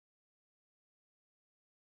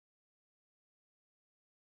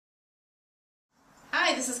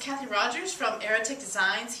Hi, this is Kathy Rogers from Aero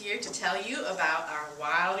Designs here to tell you about our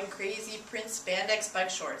wild and crazy print spandex bike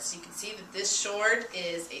shorts. You can see that this short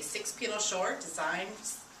is a 6-panel short designed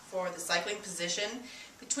for the cycling position.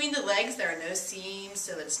 Between the legs there are no seams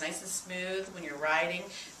so that it's nice and smooth when you're riding.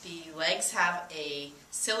 The legs have a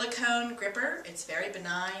silicone gripper. It's very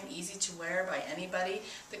benign, easy to wear by anybody.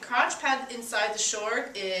 The crotch pad inside the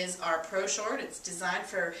short is our Pro Short. It's designed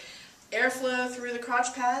for airflow through the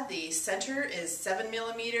crotch pad. The center is 7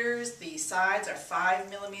 millimeters, the sides are 5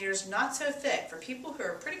 millimeters, not so thick, for people who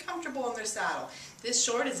are pretty comfortable in their saddle. This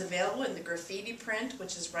short is available in the graffiti print,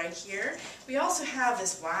 which is right here. We also have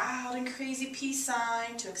this wild and crazy peace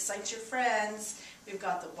sign to excite your friends. We've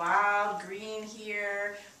got the wild green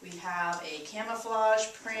here, we have a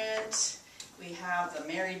camouflage print, we have the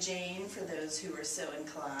Mary Jane for those who are so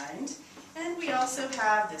inclined, and we also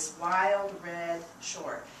have this wild red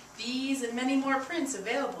short. These and many more prints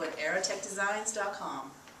available at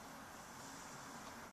aerotechdesigns.com.